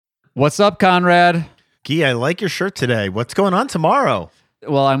What's up, Conrad? Guy, I like your shirt today. What's going on tomorrow?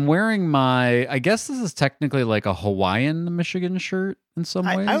 Well, I'm wearing I guess this is technically like a Hawaiian Michigan shirt in some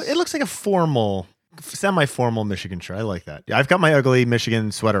ways. It looks like a semi-formal Michigan shirt. I like that. Yeah, I've got my ugly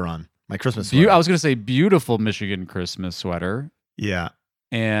Michigan sweater on, my Christmas sweater. I was going to say beautiful Michigan Christmas sweater. Yeah.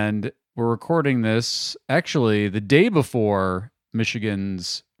 And we're recording this actually the day before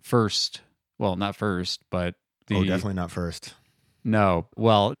Michigan's first, well, not first, but definitely not first. No.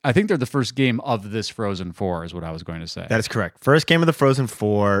 Well, I think they're the first game of this Frozen Four is what I was going to say. That is correct. First game of the Frozen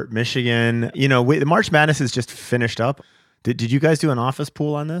Four, Michigan. You know, the March Madness is just finished up. Did you guys do an office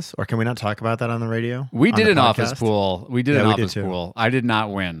pool on this? Or can we not talk about that on the radio? We did an office pool. We did an office pool. I did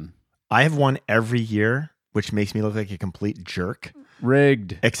not win. I have won every year, which makes me look like a complete jerk.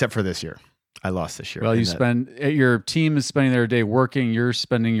 Rigged. Except for this year. I lost this year. Well, your team is spending their day working. You're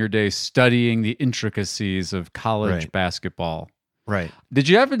spending your day studying the intricacies of college basketball. Right. Did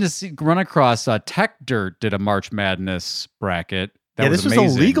you happen to run across Tech Dirt did a March Madness bracket? This was a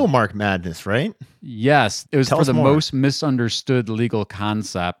legal March Madness, right? Yes. It was for the most misunderstood legal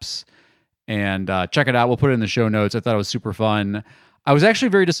concepts. And check it out. We'll put it in the show notes. I thought it was super fun. I was actually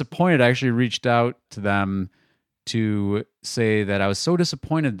very disappointed. I actually reached out to them to say that I was so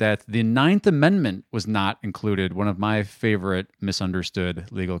disappointed that the Ninth Amendment was not included, one of my favorite misunderstood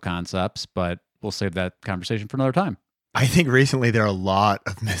legal concepts, but we'll save that conversation for another time. I think recently there are a lot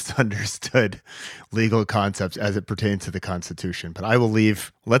of misunderstood legal concepts as it pertains to the Constitution, but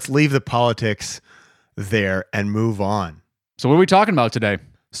let's leave the politics there and move on. So what are we talking about today?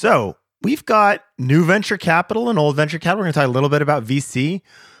 So we've got new venture capital and old venture capital. We're going to talk a little bit about VC.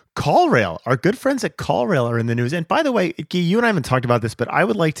 CallRail, our good friends at CallRail are in the news. And by the way, Guy, you and I haven't talked about this, but I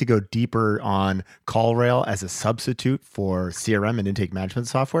would like to go deeper on CallRail as a substitute for CRM and intake management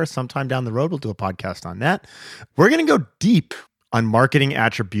software. Sometime down the road, we'll do a podcast on that. We're going to go deep on marketing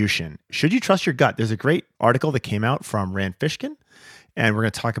attribution. Should you trust your gut? There's a great article that came out from Rand Fishkin, and we're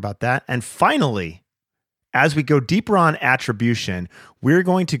going to talk about that. And finally, as we go deeper on attribution, we're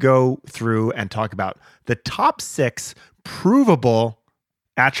going to go through and talk about the top 6 provable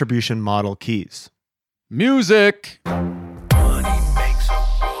attribution model keys. Music.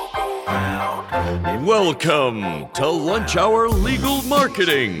 Welcome to Lunch Hour Legal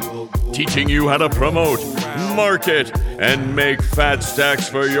Marketing, teaching you how to promote, market, and make fat stacks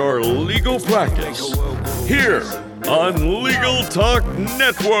for your legal practice. Here on Legal Talk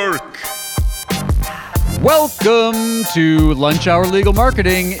Network. Welcome to Lunch Hour Legal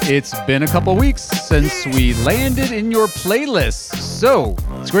Marketing. It's been a couple weeks since we landed in your playlist, so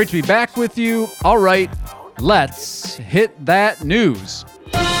it's great to be back with you. All right, let's hit that news.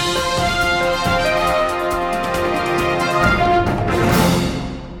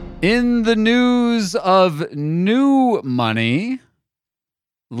 In the news of new money,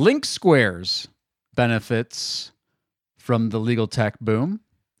 Link Squares benefits from the legal tech boom,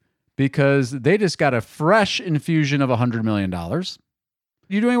 because they just got a fresh infusion of $100 million.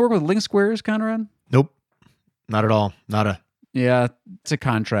 You doing work with Link Squares, Conrad? Nope. Not at all. Yeah, it's a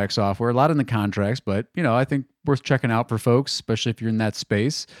contract software. A lot in the contracts, but I think worth checking out for folks, especially if you're in that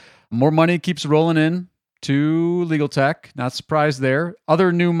space. More money keeps rolling in to legal tech. Not surprised there.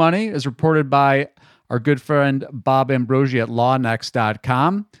 Other new money is reported by our good friend Bob Ambrosi at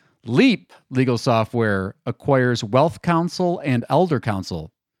lawnext.com. Leap Legal Software acquires Wealth Counsel and Elder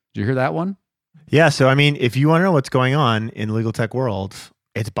Counsel. Did you hear that one? Yeah. So, if you want to know what's going on in the legal tech world,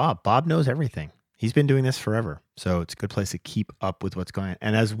 it's Bob. Bob knows everything. He's been doing this forever. So it's a good place to keep up with what's going on.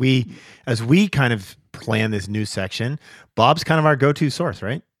 And as we kind of plan this new section, Bob's kind of our go-to source,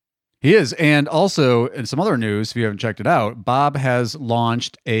 right? He is. And also, in some other news, if you haven't checked it out, Bob has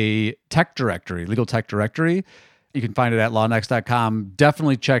launched a tech directory, legal tech directory. You can find it at lawnext.com.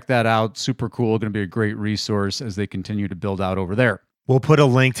 Definitely check that out. Super cool. Going to be a great resource as they continue to build out over there. We'll put a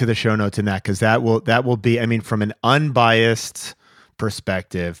link to the show notes in that, because that will be, from an unbiased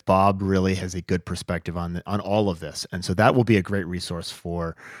perspective, Bob really has a good perspective on all of this. And so that will be a great resource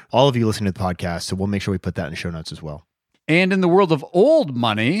for all of you listening to the podcast. So we'll make sure we put that in the show notes as well. And in the world of old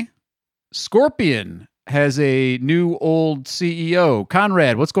money, Scorpion has a new old CEO.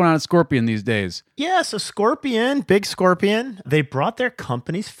 Conrad, what's going on at Scorpion these days? Yeah, so Scorpion, big Scorpion, they brought their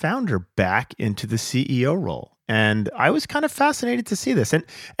company's founder back into the CEO role. And I was kind of fascinated to see this. And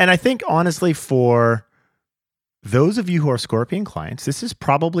I think, honestly, for those of you who are Scorpion clients, this is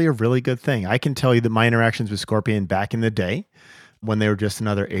probably a really good thing. I can tell you that my interactions with Scorpion back in the day, when they were just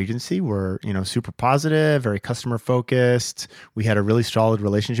another agency, were, super positive, very customer focused. We had a really solid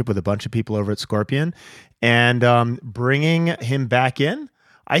relationship with a bunch of people over at Scorpion. And bringing him back in,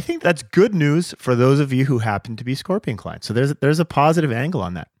 I think that's good news for those of you who happen to be Scorpion clients. So there's a positive angle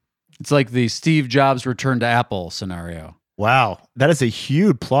on that. It's like the Steve Jobs return to Apple scenario. Wow, that is a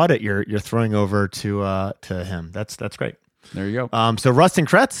huge plaudit you're throwing over to him. That's great. There you go. So Rustin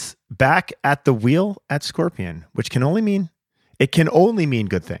Kretz back at the wheel at Scorpion, which can only mean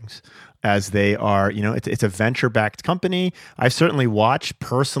good things, as they are, it's a venture-backed company. I've certainly watched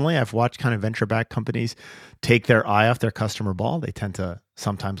kind of venture-backed companies take their eye off their customer ball. They tend to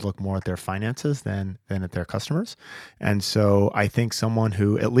sometimes look more at their finances than at their customers. And so I think someone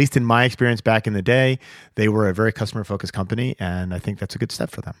who, at least in my experience back in the day, they were a very customer-focused company, and I think that's a good step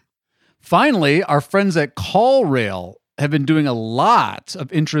for them. Finally, our friends at CallRail have been doing a lot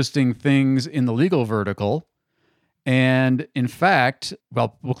of interesting things in the legal vertical. And in fact,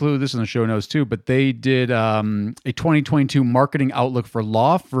 well, we'll include this in the show notes too, but they did a 2022 marketing outlook for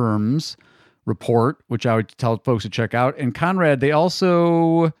law firms report, which I would tell folks to check out. And Conrad, they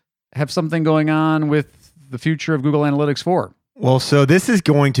also have something going on with the future of Google Analytics 4. Well, so this is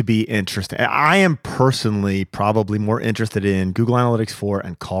going to be interesting. I am personally probably more interested in Google Analytics 4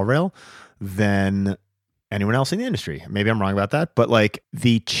 and CallRail than anyone else in the industry. Maybe I'm wrong about that, but like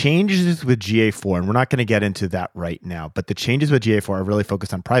the changes with GA4, and we're not going to get into that right now, but the changes with GA4 are really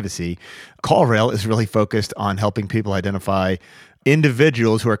focused on privacy. CallRail is really focused on helping people identify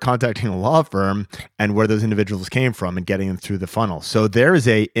individuals who are contacting a law firm and where those individuals came from and getting them through the funnel. So there is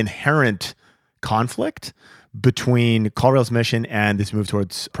a inherent conflict between CallRail's mission and this move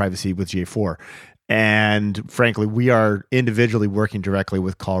towards privacy with GA4. And frankly, we are individually working directly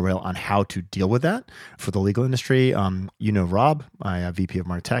with CallRail on how to deal with that for the legal industry. Rob, my VP of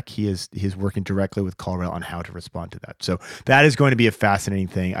Martech, he is working directly with CallRail on how to respond to that. So that is going to be a fascinating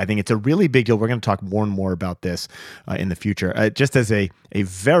thing. I think it's a really big deal. We're going to talk more and more about this in the future. Just as a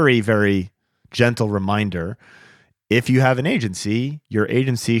very, very gentle reminder, if you have an agency, your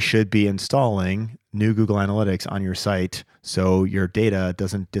agency should be installing new Google Analytics on your site so your data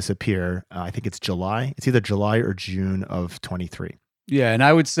doesn't disappear. I think it's July. It's either July or June of 23. Yeah, and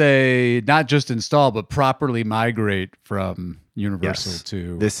I would say not just install, but properly migrate from Universal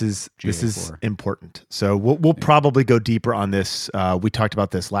to this is GA4. important. So we'll probably go deeper on this. We talked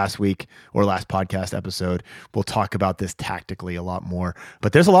about this last week or last podcast episode. We'll talk about this tactically a lot more.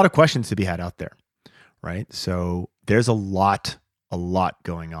 But there's a lot of questions to be had out there, right? So there's a lot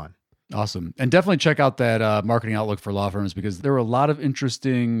going on. Awesome. And definitely check out that marketing outlook for law firms, because there were a lot of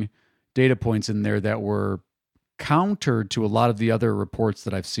interesting data points in there that were counter to a lot of the other reports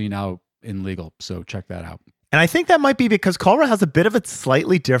that I've seen out in legal. So check that out. And I think that might be because CallRail has a bit of a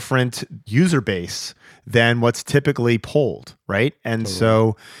slightly different user base than what's typically polled, right? And Totally.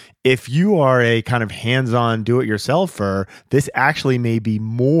 So if you are a kind of hands-on do-it-yourselfer, this actually may be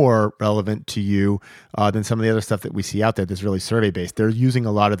more relevant to you than some of the other stuff that we see out there that's really survey-based. They're using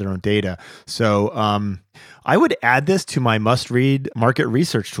a lot of their own data. So I would add this to my must-read market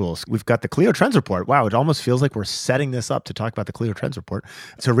research tools. We've got the Clio Trends Report. Wow, it almost feels like we're setting this up to talk about the Clio Trends Report.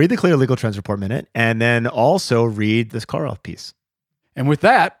 So read the Clio Legal Trends Report Minute, and then also read this CallRail piece. And with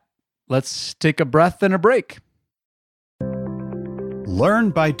that, let's take a breath and a break. Learn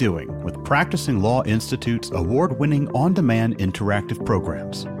by doing with Practicing Law Institute's award-winning on-demand interactive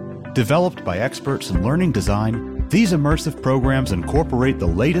programs. Developed by experts in learning design, these immersive programs incorporate the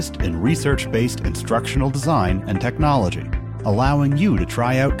latest in research-based instructional design and technology, allowing you to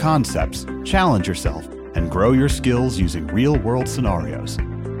try out concepts, challenge yourself, and grow your skills using real-world scenarios.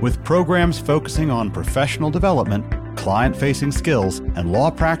 With programs focusing on professional development, client-facing skills, and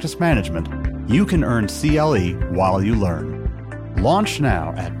law practice management, you can earn CLE while you learn. Launch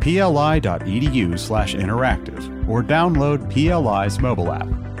now at pli.edu/interactive or download PLI's mobile app.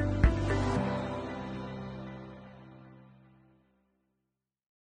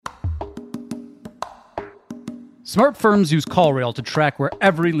 Smart firms use CallRail to track where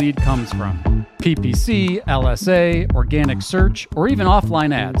every lead comes from. PPC, LSA, organic search, or even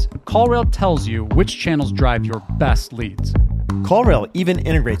offline ads. CallRail tells you which channels drive your best leads. CallRail even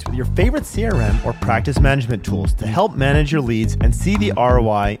integrates with your favorite CRM or practice management tools to help manage your leads and see the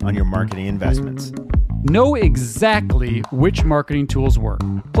ROI on your marketing investments. Know exactly which marketing tools work.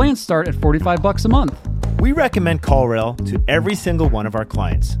 Plans start at $45 a month. We recommend CallRail to every single one of our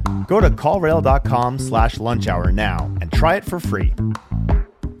clients. Go to callrail.com/lunchhour now and try it for free.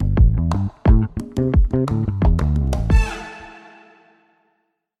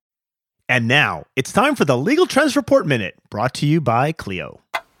 And now, it's time for the Legal Trends Report Minute, brought to you by Clio.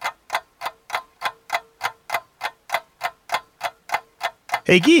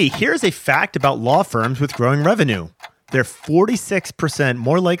 Hey, Guy, here's a fact about law firms with growing revenue. They're 46%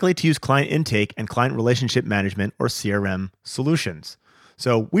 more likely to use client intake and client relationship management or CRM solutions.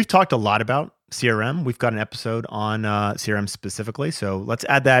 So we've talked a lot about CRM. We've got an episode on CRM specifically. So let's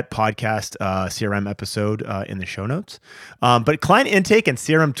add that podcast CRM episode in the show notes. But client intake and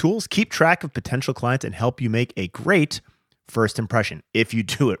CRM tools keep track of potential clients and help you make a great first impression if you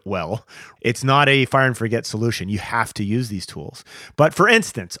do it well. It's not a fire and forget solution. You have to use these tools. But for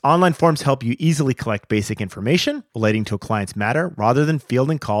instance, online forms help you easily collect basic information relating to a client's matter rather than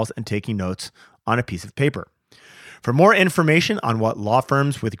fielding calls and taking notes on a piece of paper. For more information on what law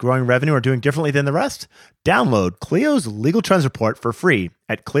firms with growing revenue are doing differently than the rest, download Clio's Legal Trends Report for free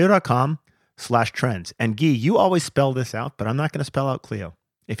at clio.com/trends. And Guy, you always spell this out, but I'm not going to spell out Clio.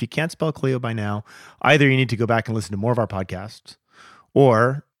 If you can't spell Clio by now, either you need to go back and listen to more of our podcasts,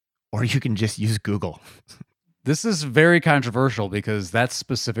 or you can just use Google. This is very controversial because that's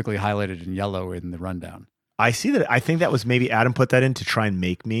specifically highlighted in yellow in the rundown. I see that. I think that was maybe Adam put that in to try and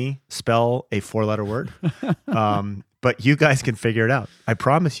make me spell a 4-letter word. But you guys can figure it out. I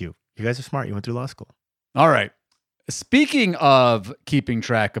promise you. You guys are smart. You went through law school. All right. Speaking of keeping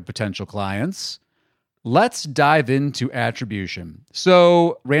track of potential clients, let's dive into attribution.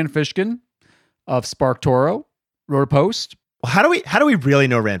 So Rand Fishkin of SparkToro wrote a post. Well, how do we really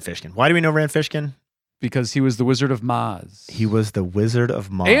know Rand Fishkin? Why do we know Rand Fishkin? Because he was the Wizard of Moz. He was the Wizard of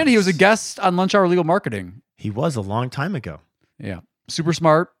Moz. And he was a guest on Lunch Hour Legal Marketing. He was a long time ago. Yeah. Super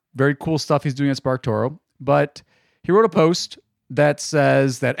smart. Very cool stuff he's doing at SparkToro. But he wrote a post that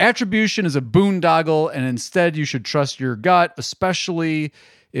says that attribution is a boondoggle and instead you should trust your gut, especially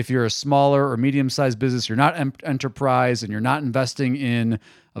if you're a smaller or medium-sized business, you're not enterprise, and you're not investing in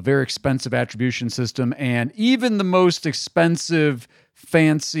a very expensive attribution system. And even the most expensive,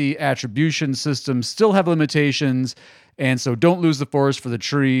 fancy attribution systems still have limitations. And so don't lose the forest for the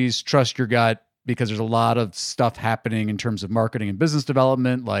trees. Trust your gut, because there's a lot of stuff happening in terms of marketing and business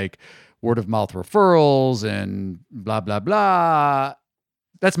development, like word of mouth referrals and blah, blah, blah.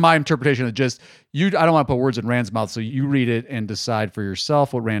 That's my interpretation of just I don't want to put words in Rand's mouth, so you read it and decide for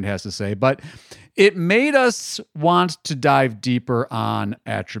yourself what Rand has to say. But it made us want to dive deeper on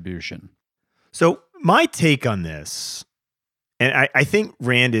attribution. So my take on this, and I think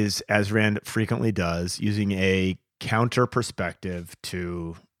Rand is, as Rand frequently does, using a counter perspective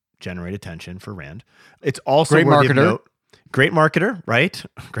to generate attention for Rand. It's also great worthy of marketer. note. Great marketer, right?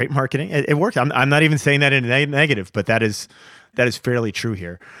 Great marketing. It works. I'm not even saying that in a negative, but that is fairly true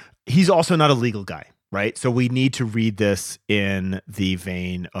here. He's also not a legal guy, right? So we need to read this in the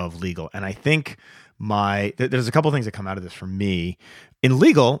vein of legal. And I think there's a couple of things that come out of this for me. In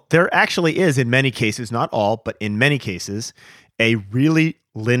legal, there actually is, in many cases, not all, but in many cases, a really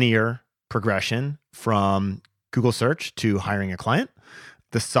linear progression from Google search to hiring a client,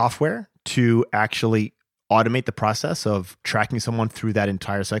 the software to actually automate the process of tracking someone through that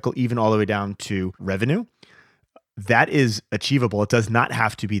entire cycle, even all the way down to revenue. That is achievable. It does not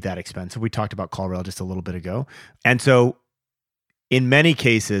have to be that expensive. We talked about CallRail just a little bit ago. And so in many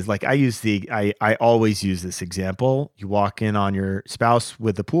cases, like I always use this example. You walk in on your spouse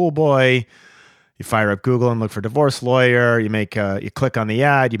with the pool boy, you fire up Google and look for divorce lawyer, you click on the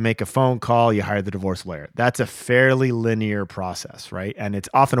ad, you make a phone call, you hire the divorce lawyer. That's a fairly linear process, right? And it's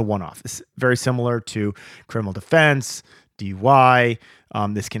often a one-off. It's very similar to criminal defense, DUI.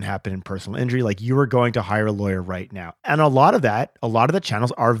 This can happen in personal injury. Like, you are going to hire a lawyer right now. And a lot of the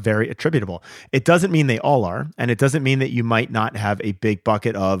channels are very attributable. It doesn't mean they all are. And it doesn't mean that you might not have a big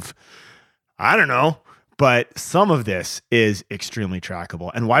bucket of, I don't know, but some of this is extremely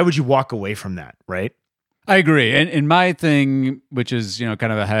trackable. And why would you walk away from that, right? I agree. And in my thing, which is,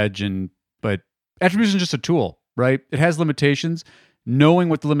 kind of a hedge, but attribution is just a tool, right? It has limitations. Knowing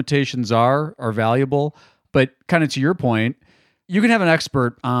what the limitations are valuable. But kind of to your point, you can have an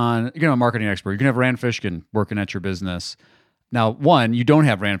expert you can have a marketing expert. You can have Rand Fishkin working at your business. Now, one, you don't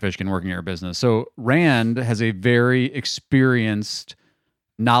have Rand Fishkin working at your business. So Rand has a very experienced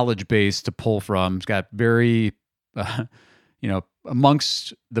knowledge base to pull from. He's got very,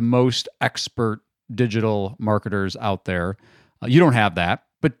 amongst the most expert digital marketers out there. You don't have that.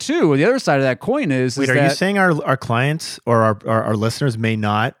 But two, the other side of that coin is Wait, are you saying our clients or our listeners may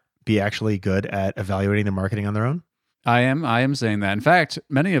not be actually good at evaluating their marketing on their own? I am saying that. In fact,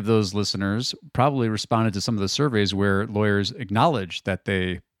 many of those listeners probably responded to some of the surveys where lawyers acknowledge that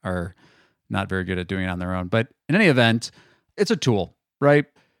they are not very good at doing it on their own. But in any event, it's a tool, right?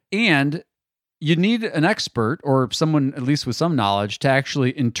 And you need an expert or someone at least with some knowledge to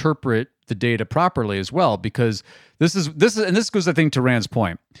actually interpret the data properly as well, because this goes, I think, to Rand's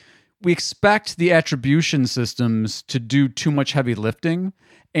point. We expect the attribution systems to do too much heavy lifting,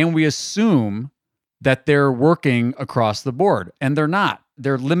 and we assume that they're working across the board, and they're not.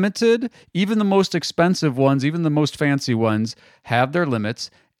 They're limited. Even the most expensive ones, even the most fancy ones, have their limits.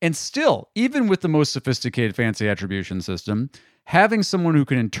 And still, even with the most sophisticated, fancy attribution system, having someone who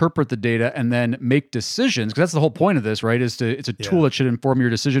can interpret the data and then make decisions, because that's the whole point of this, right? It's a tool that should inform your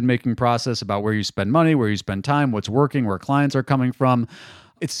decision-making process about where you spend money, where you spend time, what's working, where clients are coming from.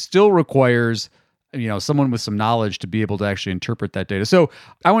 It still requires, someone with some knowledge to be able to actually interpret that data. So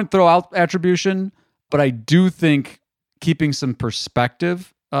I wouldn't throw out attribution, but I do think keeping some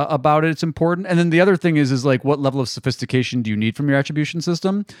perspective about it's important. And then the other thing is like, what level of sophistication do you need from your attribution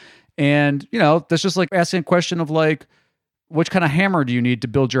system? And, that's just like asking a question of like, which kind of hammer do you need to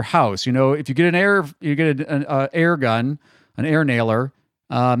build your house? If you get an air gun, an air nailer,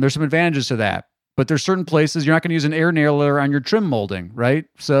 there's some advantages to that. But there's certain places you're not going to use an air nailer on your trim molding, right?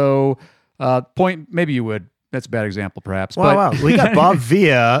 So, maybe you would. That's a bad example, perhaps. Wow. We got Bob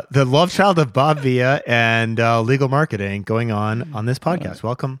Villa, the love child of Bob Villa and legal marketing going on this podcast.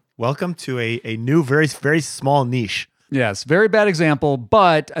 Welcome to a new, very, very small niche. Yes, very bad example,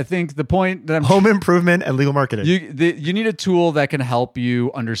 but I think the point that I'm... Home improvement and legal marketing. You need a tool that can help you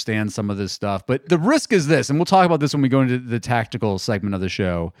understand some of this stuff. But the risk is this, and we'll talk about this when we go into the tactical segment of the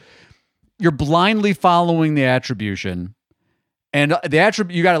show. You're blindly following the attribution, and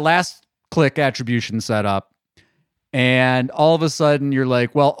you got a last click attribution set up, and all of a sudden you're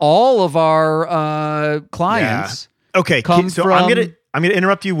like, well, all of our clients come from... I'm going to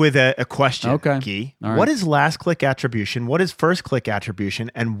interrupt you with a question, okay. Guy. Right. What is last click attribution? What is first click attribution?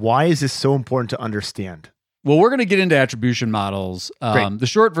 And why is this so important to understand? Well, we're going to get into attribution models. The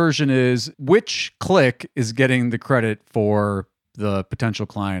short version is which click is getting the credit for the potential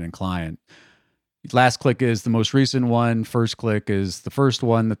client and client. Last click is the most recent one. First click is the first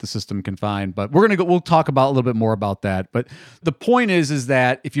one that the system can find. But we'll talk about a little bit more about that. But the point is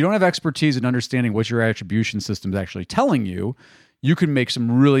that if you don't have expertise in understanding what your attribution system is actually telling you, you can make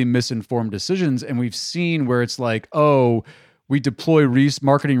some really misinformed decisions. And we've seen where it's like, we deploy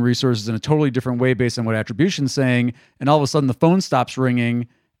marketing resources in a totally different way based on what attribution's saying. And all of a sudden the phone stops ringing,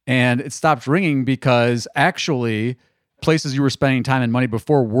 and it stops ringing because actually places you were spending time and money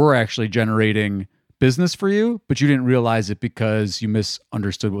before were actually generating business for you, but you didn't realize it because you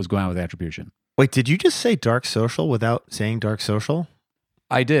misunderstood what was going on with attribution. Wait, did you just say dark social without saying dark social?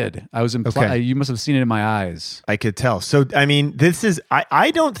 I did. I was implying. Okay. You must have seen it in my eyes. I could tell. So, I mean,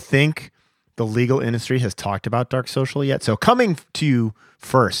 I don't think the legal industry has talked about dark social yet. So coming to you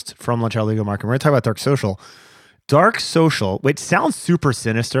first from Lunch Hour Legal Marketing, we're going to talk about dark social. Dark social, which sounds super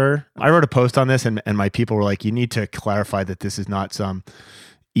sinister. I wrote a post on this and my people were like, you need to clarify that this is not some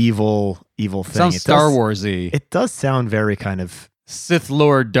evil thing. Sounds Star Wars-y. It does sound very kind of Sith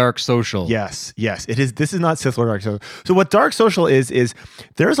Lord Dark Social. Yes, it is. This is not Sith Lord Dark Social. So what Dark Social is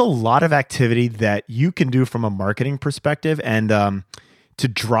there's a lot of activity that you can do from a marketing perspective and to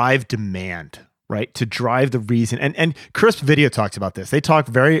drive demand, right? To drive the reason. And Crisp Video talks about this. They talk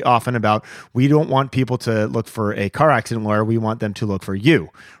very often about we don't want people to look for a car accident lawyer. We want them to look for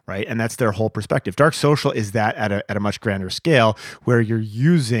you, right? And that's their whole perspective. Dark Social is that at a much grander scale where you're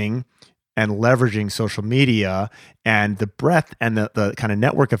using and leveraging social media and the breadth and the kind of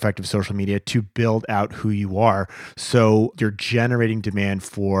network effect of social media to build out who you are. So you're generating demand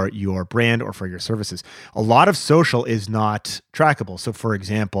for your brand or for your services. A lot of social is not trackable. So for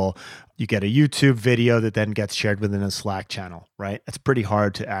example, you get a YouTube video that then gets shared within a Slack channel, right? It's pretty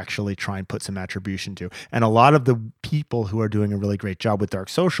hard to actually try and put some attribution to. And a lot of the people who are doing a really great job with dark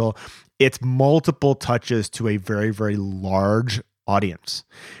social, it's multiple touches to a very, very large audience,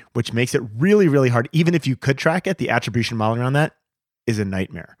 which makes it really, really hard. Even if you could track it, the attribution modeling around that is a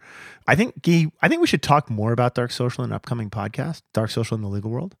nightmare. I think we should talk more about dark social in an upcoming podcast, dark social in the legal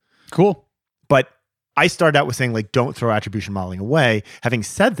world. Cool. But I started out with saying like, don't throw attribution modeling away. Having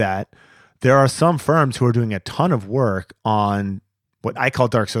said that, there are some firms who are doing a ton of work on what I call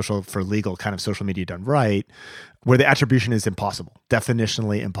dark social for legal, kind of social media done right, where the attribution is impossible,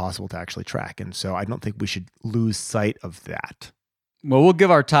 definitionally impossible to actually track. And so I don't think we should lose sight of that. Well, we'll give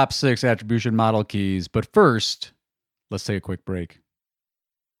our top 6 attribution model keys, but first, let's take a quick break.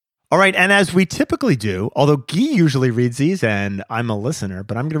 All right, and as we typically do, although Guy usually reads these and I'm a listener,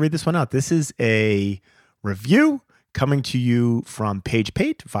 but I'm going to read this one out. This is a review coming to you from Paige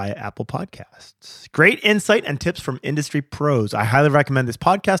Pate via Apple Podcasts. Great insight and tips from industry pros. I highly recommend this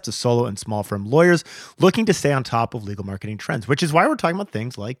podcast to solo and small firm lawyers looking to stay on top of legal marketing trends, which is why we're talking about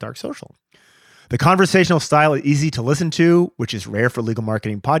things like dark social. The conversational style is easy to listen to, which is rare for legal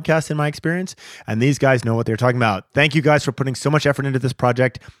marketing podcasts in my experience. And these guys know what they're talking about. Thank you guys for putting so much effort into this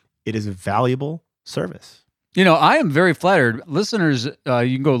project. It is a valuable service. I am very flattered. Listeners, you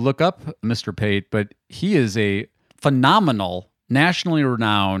can go look up Mr. Pate, but he is a phenomenal, nationally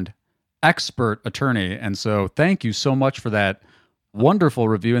renowned, expert attorney. And so thank you so much for that wonderful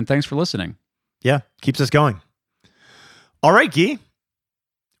review, and thanks for listening. Yeah, keeps us going. All right, Guy.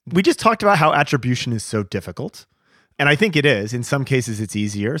 We just talked about how attribution is so difficult. And I think it is. In some cases, it's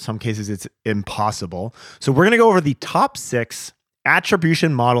easier. Some cases, it's impossible. So we're going to go over the top 6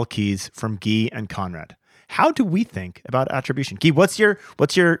 attribution model keys from Guy and Conrad. How do we think about attribution? Guy, what's your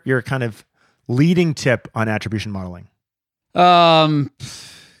kind of leading tip on attribution modeling?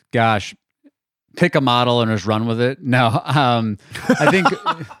 Gosh, pick a model and just run with it. No, I think.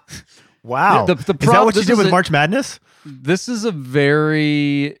 Wow. Is that what you did with March Madness? This is a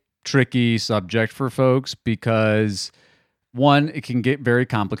very tricky subject for folks because, one, it can get very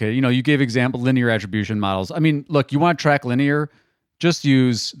complicated. You gave linear attribution models. I mean, look, you want to track linear, just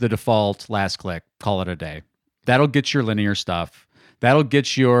use the default last click, call it a day. That'll get your linear stuff. That'll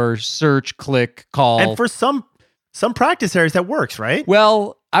get your search, click, call. And for some practice areas, that works, right?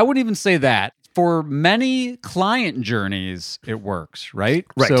 Well, I wouldn't even say that. For many client journeys, it works, right?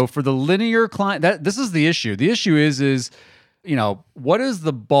 Right. So for the linear client, this is the issue. The issue is what is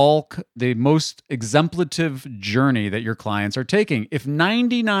the bulk, the most exemplative journey that your clients are taking? If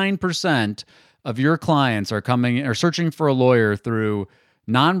 99% of your clients are searching for a lawyer through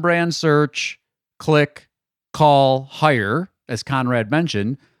non-brand search, click, call, hire, as Conrad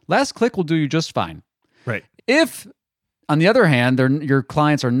mentioned, last click will do you just fine. Right. If, on the other hand, your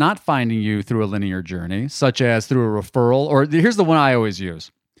clients are not finding you through a linear journey, such as through a referral, or here's the one I always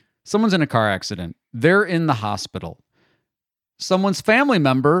use. Someone's in a car accident. They're in the hospital. Someone's family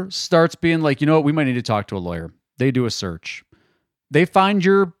member starts being like, you know what, we might need to talk to a lawyer. They do a search. They find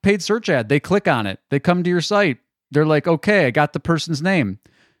your paid search ad. They click on it. They come to your site. They're like, okay, I got the person's name.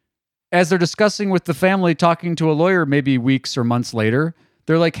 As they're discussing with the family, talking to a lawyer maybe weeks or months later,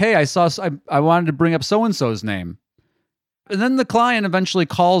 they're like, hey, I wanted to bring up so-and-so's name. And then the client eventually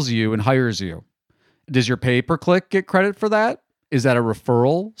calls you and hires you. Does your pay-per-click get credit for that? Is that a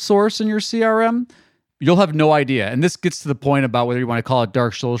referral source in your CRM? You'll have no idea. And this gets to the point about whether you want to call it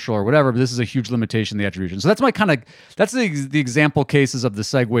dark social or whatever, but this is a huge limitation of the attribution. So that's that's the example cases of the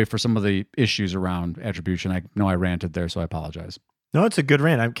segue for some of the issues around attribution. I know I ranted there, so I apologize. No, it's a good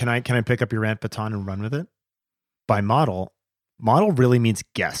rant. Can I pick up your rant baton and run with it? By model really means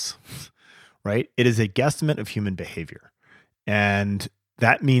guess, right? It is a guesstimate of human behavior. And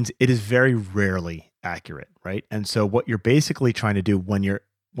that means it is very rarely accurate, right? And so what you're basically trying to do when you're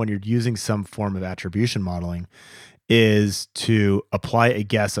using some form of attribution modeling is to apply a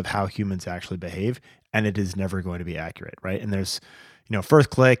guess of how humans actually behave, and it is never going to be accurate, right? And there's, first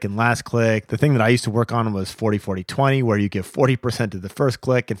click and last click. The thing that I used to work on was 40-40-20, where you give 40% to the first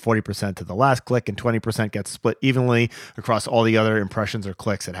click and 40% to the last click, and 20% gets split evenly across all the other impressions or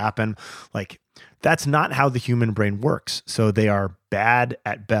clicks that happen. Like, that's not how the human brain works. So they are bad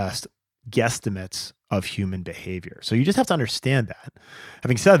at best guesstimates of human behavior. So you just have to understand that.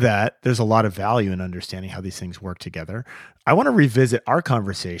 Having said that, there's a lot of value in understanding how these things work together. I want to revisit our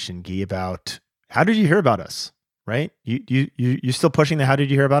conversation, Guy, about how did you hear about us, right? You still pushing the how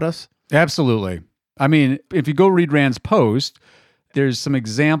did you hear about us? Absolutely. I mean, if you go read Rand's post, there's some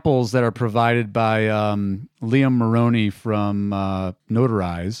examples that are provided by Liam Maroney from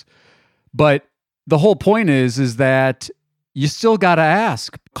Notarize. But the whole point is that you still got to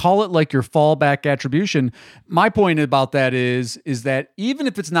ask. Call it like your fallback attribution. My point about that is that even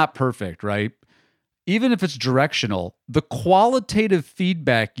if it's not perfect, right? Even if it's directional, the qualitative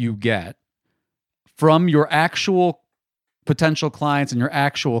feedback you get from your actual potential clients and your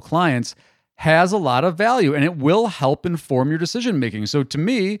actual clients has a lot of value, and it will help inform your decision making. So to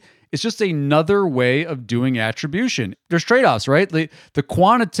me, it's just another way of doing attribution. There's trade-offs, right? The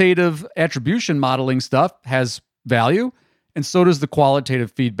quantitative attribution modeling stuff has value, and so does the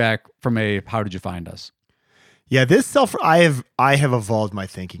qualitative feedback from a how did you find us? Yeah, I have evolved my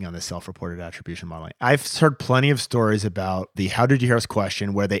thinking on the self-reported attribution modeling. I've heard plenty of stories about the how did you hear us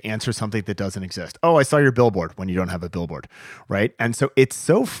question where they answer something that doesn't exist. Oh, I saw your billboard when you don't have a billboard, right? And so it's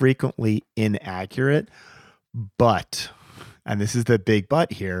so frequently inaccurate, but, and this is the big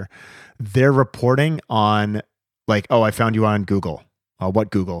but here, they're reporting on like, oh, I found you on Google.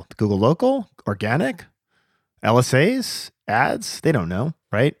 What Google? Google Local? Organic? LSAs? Ads? They don't know,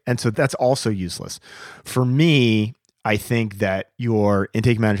 right? And so that's also useless. For me, I think that your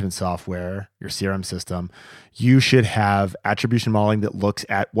intake management software, your CRM system, you should have attribution modeling that looks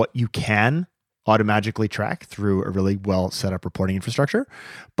at what you can automatically track through a really well set up reporting infrastructure.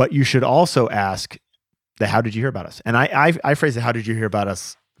 But you should also ask the how did you hear about us? And I phrase the how did you hear about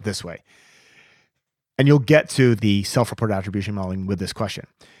us this way. And you'll get to the self-reported attribution modeling with this question.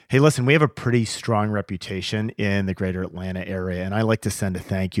 Hey, listen, we have a pretty strong reputation in the greater Atlanta area, and I like to send a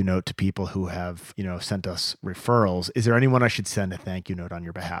thank you note to people who have, sent us referrals. Is there anyone I should send a thank you note on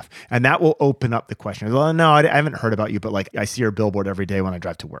your behalf? And that will open up the question. Well, no, I haven't heard about you, but like I see your billboard every day when I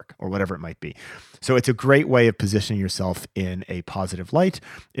drive to work or whatever it might be. So it's a great way of positioning yourself in a positive light.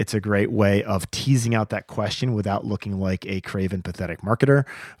 It's a great way of teasing out that question without looking like a craven, pathetic marketer.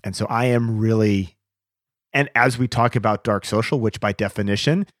 And so I am really, and as we talk about dark social, which by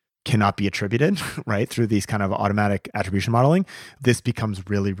definition cannot be attributed, right, through these kind of automatic attribution modeling, this becomes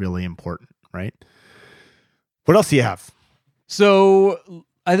really, really important, right? What else do you have? So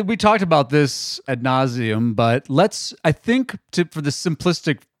we talked about this ad nauseum, but I think for the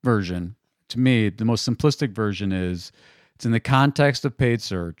simplistic version, to me, the most simplistic version is it's in the context of paid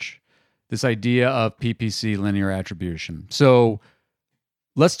search, this idea of PPC linear attribution. So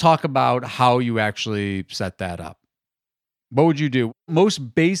let's talk about how you actually set that up. What would you do?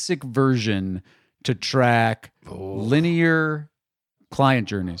 Most basic version to track linear client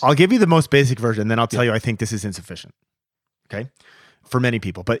journeys. I'll give you the most basic version, then I'll tell you I think this is insufficient, okay, for many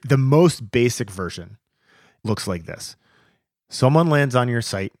people. But the most basic version looks like this. Someone lands on your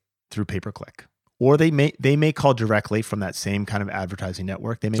site through pay-per-click, or they may call directly from that same kind of advertising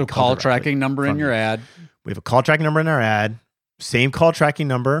network. They may call tracking number in your ad. We have a call tracking number in our ad. Same call tracking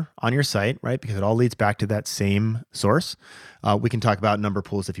number on your site, right? Because it all leads back to that same source. We can talk about number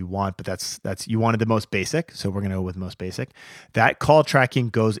pools if you want, but that's you wanted the most basic, so we're going to go with most basic. That call tracking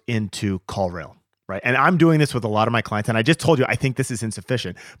goes into CallRail, right? And I'm doing this with a lot of my clients, and I just told you I think this is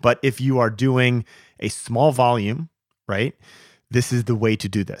insufficient. But if you are doing a small volume, right, this is the way to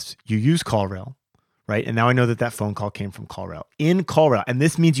do this. You use CallRail. Right? And now I know that phone call came from CallRail. In CallRail, and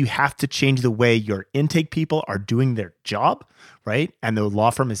this means you have to change the way your intake people are doing their job, right? And the law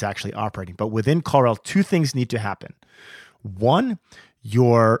firm is actually operating. But within CallRail, two things need to happen. One,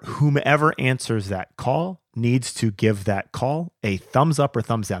 your whomever answers that call needs to give that call a thumbs up or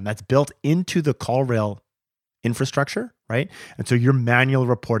thumbs down. That's built into the CallRail infrastructure, right? And so you're manual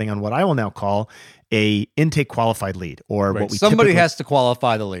reporting on what I will now call a intake qualified lead, or right. what we somebody has to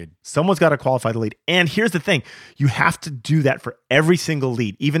qualify the lead. Someone's got to qualify the lead. And here's the thing, you have to do that for every single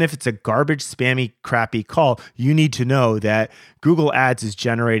lead. Even if it's a garbage, spammy, crappy call, you need to know that Google Ads is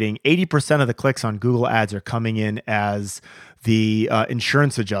generating 80% of the clicks on Google Ads are coming in as the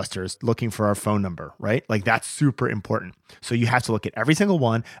insurance adjusters looking for our phone number, right? Like that's super important. So you have to look at every single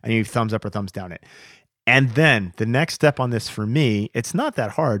one and you thumbs up or thumbs down it. And then the next step on this for me, it's not that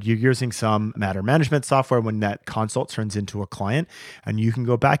hard. You're using some matter management software when that consult turns into a client, and you can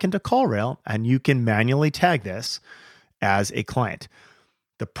go back into CallRail and you can manually tag this as a client.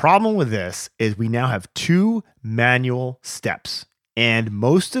 The problem with this is we now have two manual steps. And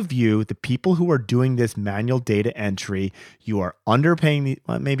most of you, the people who are doing this manual data entry, you are underpaying,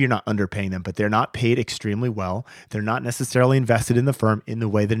 well, maybe you're not underpaying them, but they're not paid extremely well. They're not necessarily invested in the firm in the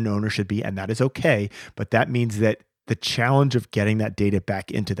way that an owner should be, and that is okay. But that means that the challenge of getting that data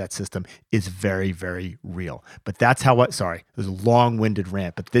back into that system is very, very real. But that's how sorry, it was a long-winded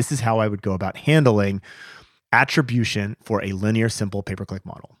rant, but this is how I would go about handling attribution for a linear, simple pay-per-click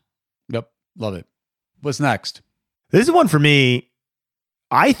model. Yep, love it. What's next? This is one for me.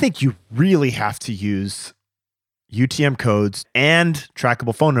 I think you really have to use UTM codes and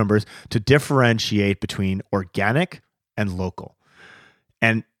trackable phone numbers to differentiate between organic and local.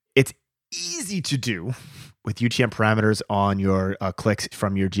 And it's easy to do with UTM parameters on your clicks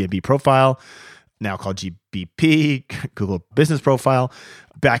from your GMB profile, now called GBP, Google Business Profile,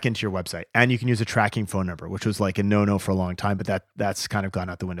 back into your website. And you can use a tracking phone number, which was like a no-no for a long time, but that's kind of gone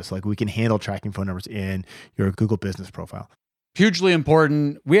out the window. So like we can handle tracking phone numbers in your Google Business Profile. Hugely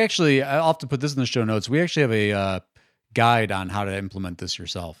important. I'll have to put this in the show notes. We actually have a guide on how to implement this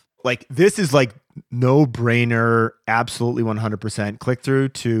yourself. Like this is like no brainer, absolutely 100% click through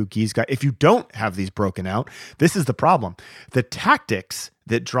to Guy's guide. If you don't have these broken out, this is the problem. The tactics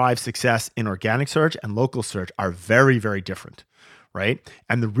that drive success in organic search and local search are very, very different, right?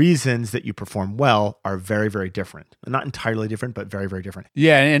 And the reasons that you perform well are very, very different. Not entirely different, but very, very different.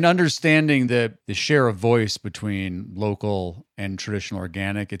 Yeah, and understanding the share of voice between local and traditional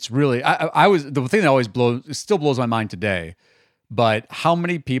organic, it's really, the thing that always still blows my mind today, but how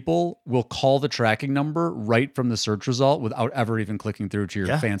many people will call the tracking number right from the search result without ever even clicking through to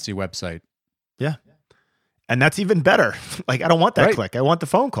your fancy website? Yeah. And that's even better. Like, I don't want that right. click. I want the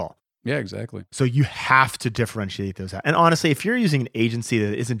phone call. Yeah, exactly. So you have to differentiate those out. And honestly, if you're using an agency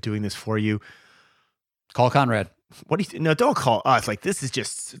that isn't doing this for you, call Conrad. What do you no, don't call us. Like, this is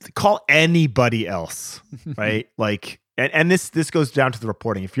just call anybody else, right? Like, And this goes down to the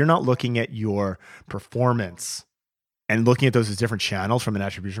reporting. If you're not looking at your performance and looking at those as different channels from an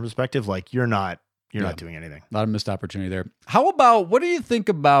attribution perspective, like you're not doing anything. A lot of missed opportunity there. How about, what do you think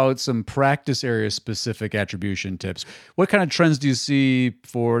about some practice area specific attribution tips? What kind of trends do you see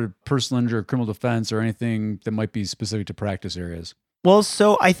for personal injury or criminal defense or anything that might be specific to practice areas? Well,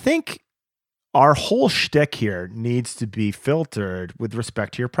 so I think our whole shtick here needs to be filtered with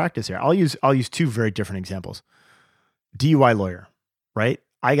respect to your practice area. I'll use two very different examples. DUI lawyer, right?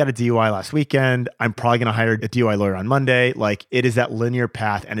 I got a DUI last weekend. I'm probably going to hire a DUI lawyer on Monday. Like, it is that linear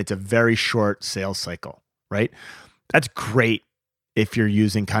path and it's a very short sales cycle, right? That's great if you're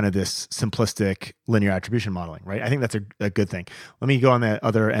using kind of this simplistic linear attribution modeling, right? I think that's a good thing. Let me go on the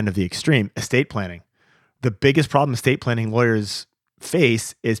other end of the extreme, estate planning. The biggest problem estate planning lawyers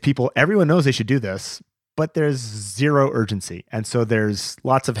face is everyone knows they should do this, but there's zero urgency. And so there's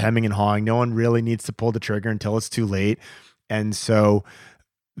lots of hemming and hawing. No one really needs to pull the trigger until it's too late. And so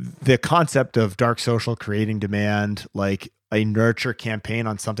the concept of dark social creating demand, like a nurture campaign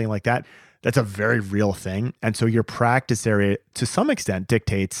on something like that, that's a very real thing. And so your practice area, to some extent,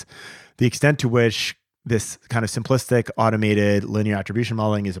 dictates the extent to which this kind of simplistic, automated linear attribution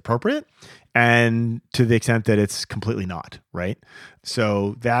modeling is appropriate, and to the extent that it's completely not, right?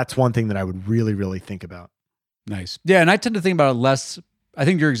 So that's one thing that I would really, really think about. Nice. Yeah, and I tend to think about it less. I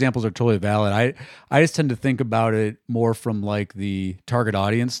think your examples are totally valid. I just tend to think about it more from like the target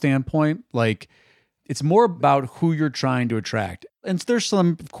audience standpoint. Like, it's more about who you're trying to attract. And there's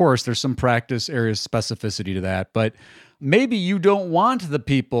some practice area specificity to that, but maybe you don't want the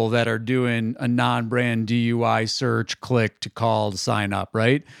people that are doing a non-brand DUI search, click to call to sign up,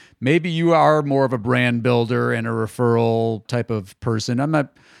 right? Maybe you are more of a brand builder and a referral type of person. I'm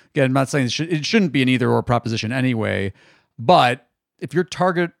not saying it shouldn't be an either or proposition anyway, but if your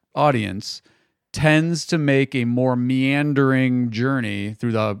target audience tends to make a more meandering journey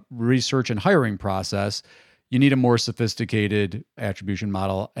through the research and hiring process, you need a more sophisticated attribution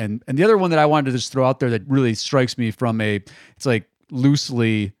model. And the other one that I wanted to just throw out there that really strikes me from it's like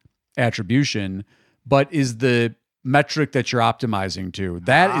loosely attribution, but is the metric that you're optimizing to.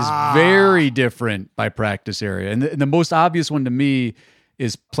 That is very different by practice area. And the most obvious one to me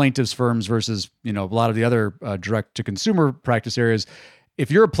is plaintiffs' firms versus, a lot of the other direct to consumer practice areas.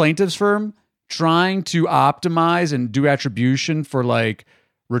 If you're a plaintiff's firm trying to optimize and do attribution for like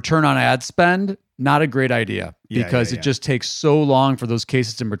return on ad spend, not a great idea because it just takes so long for those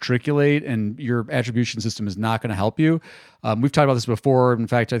cases to matriculate, and your attribution system is not going to help you. We've talked about this before. In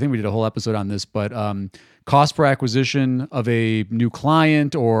fact, I think we did a whole episode on this, but cost per acquisition of a new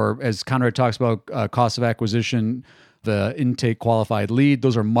client, or as Conrad talks about, cost of acquisition, the intake qualified lead,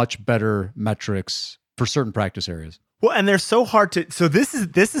 those are much better metrics for certain practice areas. Well, and they're so hard to, so this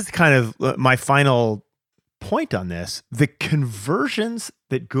is kind of my final point on this. The conversions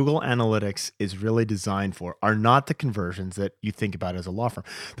that Google Analytics is really designed for are not the conversions that you think about as a law firm.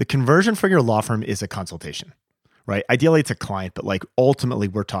 The conversion for your law firm is a consultation, right? Ideally, it's a client, but like ultimately,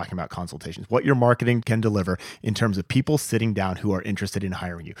 we're talking about consultations. What your marketing can deliver in terms of people sitting down who are interested in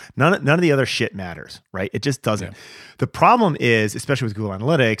hiring you. None of the other shit matters, right? It just doesn't. Yeah. The problem is, especially with Google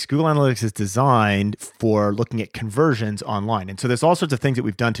Analytics is designed for looking at conversions online. And so there's all sorts of things that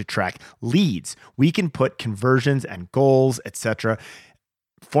we've done to track leads. We can put conversions and goals, etc.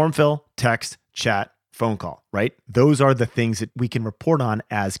 Form fill, text, chat, phone call, right? Those are the things that we can report on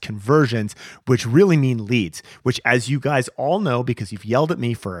as conversions, which really mean leads, which, as you guys all know, because you've yelled at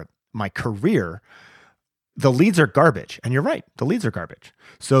me for my career, the leads are garbage. And you're right, the leads are garbage.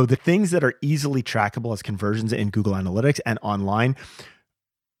 So the things that are easily trackable as conversions in Google Analytics and online,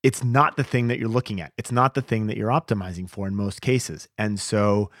 it's not the thing that you're looking at. It's not the thing that you're optimizing for in most cases. And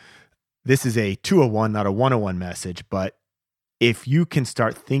so this is a 201, not a 101 message, but if you can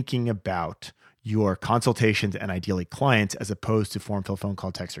start thinking about your consultations and ideally clients as opposed to form, fill, phone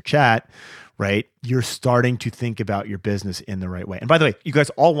call, text, or chat, right? You're starting to think about your business in the right way. And by the way, you guys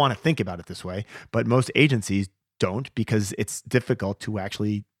all want to think about it this way, but most agencies don't because it's difficult to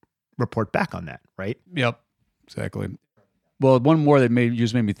actually report back on that, right? Yep, exactly. Well, one more that made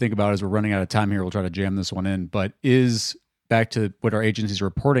me think about as we're running out of time here, we'll try to jam this one in, but is back to what our agencies are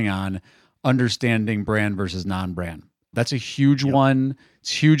reporting on, understanding brand versus non-brand. That's a huge one.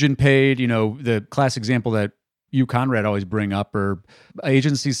 It's huge in paid. The class example that you, Conrad, always bring up are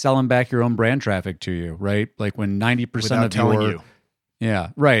agencies selling back your own brand traffic to you, right? Like when 90% without of telling you. Yeah,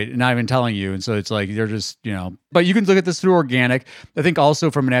 right. Not even telling you. And so it's like, they're just, but you can look at this through organic. I think also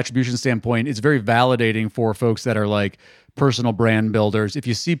from an attribution standpoint, it's very validating for folks that are like personal brand builders. If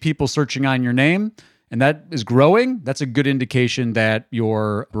you see people searching on your name and that is growing, that's a good indication that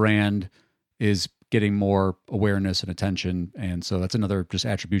your brand is getting more awareness and attention. And so that's another just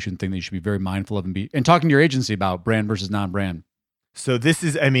attribution thing that you should be very mindful of and talking to your agency about brand versus non-brand. So this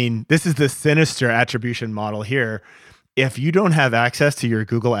is the sinister attribution model here. If you don't have access to your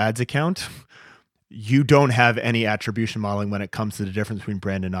Google Ads account, you don't have any attribution modeling when it comes to the difference between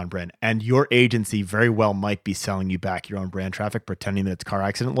brand and non-brand. And your agency very well might be selling you back your own brand traffic, pretending that it's car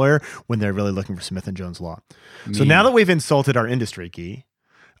accident lawyer when they're really looking for Smith & Jones Law. So now that we've insulted our industry, Guy,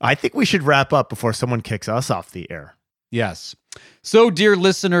 I think we should wrap up before someone kicks us off the air. Yes. So, dear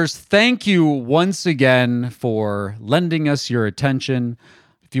listeners, thank you once again for lending us your attention.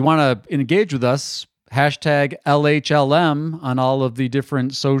 If you want to engage with us, hashtag LHLM on all of the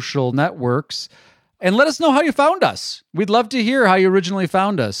different social networks. And let us know how you found us. We'd love to hear how you originally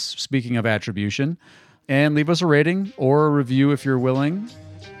found us, speaking of attribution. And leave us a rating or a review if you're willing.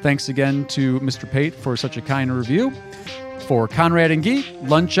 Thanks again to Mr. Pate for such a kind review. For Conrad and Guy,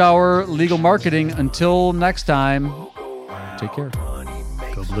 Lunch Hour Legal Marketing. Until next time, take care.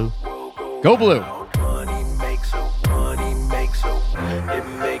 Go Blue. Go Blue.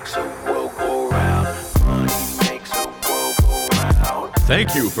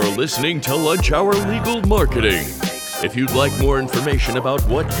 Thank you for listening to Lunch Hour Legal Marketing. If you'd like more information about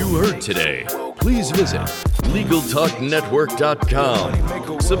what you heard today, please visit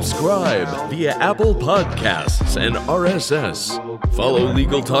LegalTalkNetwork.com. Subscribe via Apple Podcasts and RSS. Follow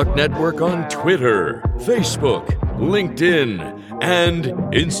Legal Talk Network on Twitter, Facebook, LinkedIn, and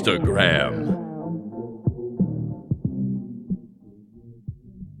Instagram.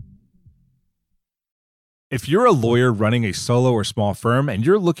 If you're a lawyer running a solo or small firm and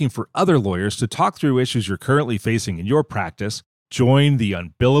you're looking for other lawyers to talk through issues you're currently facing in your practice, join the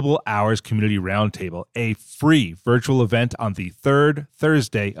Unbillable Hours Community Roundtable, a free virtual event on the third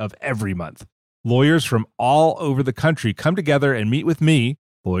Thursday of every month. Lawyers from all over the country come together and meet with me,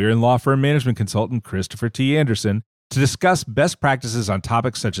 lawyer and law firm management consultant Christopher T. Anderson, to discuss best practices on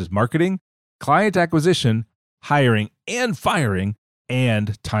topics such as marketing, client acquisition, hiring and firing,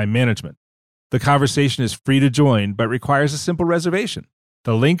 and time management. The conversation is free to join, but requires a simple reservation.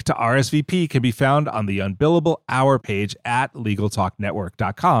 The link to RSVP can be found on the Unbillable Hour page at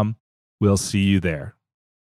LegalTalkNetwork.com. We'll see you there.